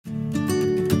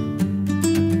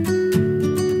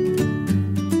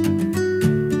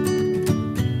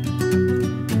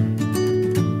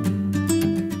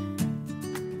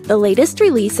The latest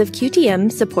release of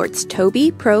QTM supports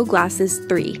Tobii Pro Glasses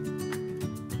 3.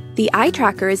 The eye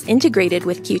tracker is integrated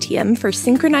with QTM for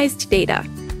synchronized data,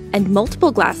 and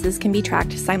multiple glasses can be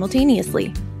tracked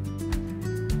simultaneously.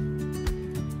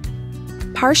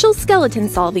 Partial skeleton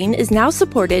solving is now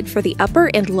supported for the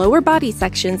upper and lower body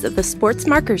sections of the sports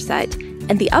marker set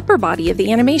and the upper body of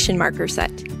the animation marker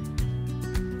set.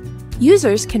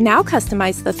 Users can now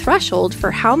customize the threshold for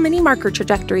how many marker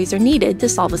trajectories are needed to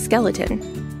solve a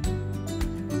skeleton.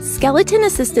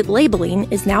 Skeleton-assisted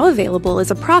labeling is now available as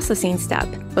a processing step,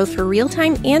 both for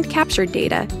real-time and captured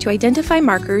data, to identify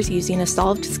markers using a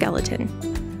solved skeleton.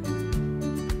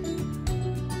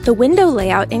 The window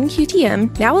layout in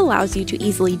QTM now allows you to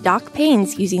easily dock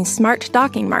panes using smart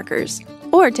docking markers,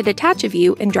 or to detach a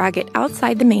view and drag it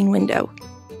outside the main window.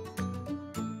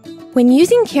 When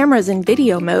using cameras in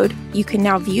video mode, you can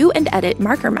now view and edit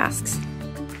marker masks.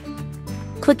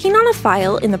 Clicking on a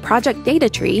file in the project data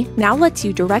tree now lets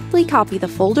you directly copy the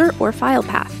folder or file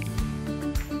path.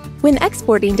 When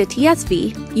exporting to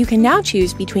TSV, you can now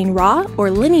choose between raw or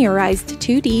linearized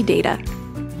 2D data.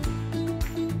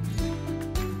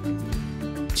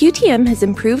 QTM has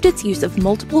improved its use of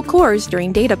multiple cores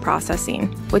during data processing,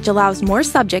 which allows more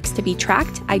subjects to be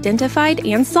tracked, identified,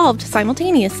 and solved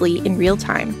simultaneously in real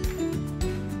time.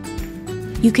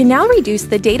 You can now reduce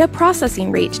the data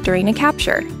processing rate during a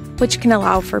capture, which can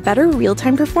allow for better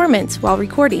real-time performance while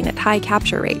recording at high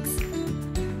capture rates.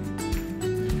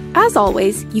 As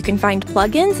always, you can find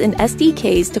plugins and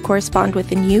SDKs to correspond with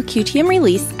the new QTM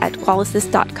release at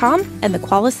Qualisys.com and the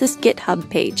Qualisys GitHub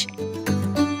page.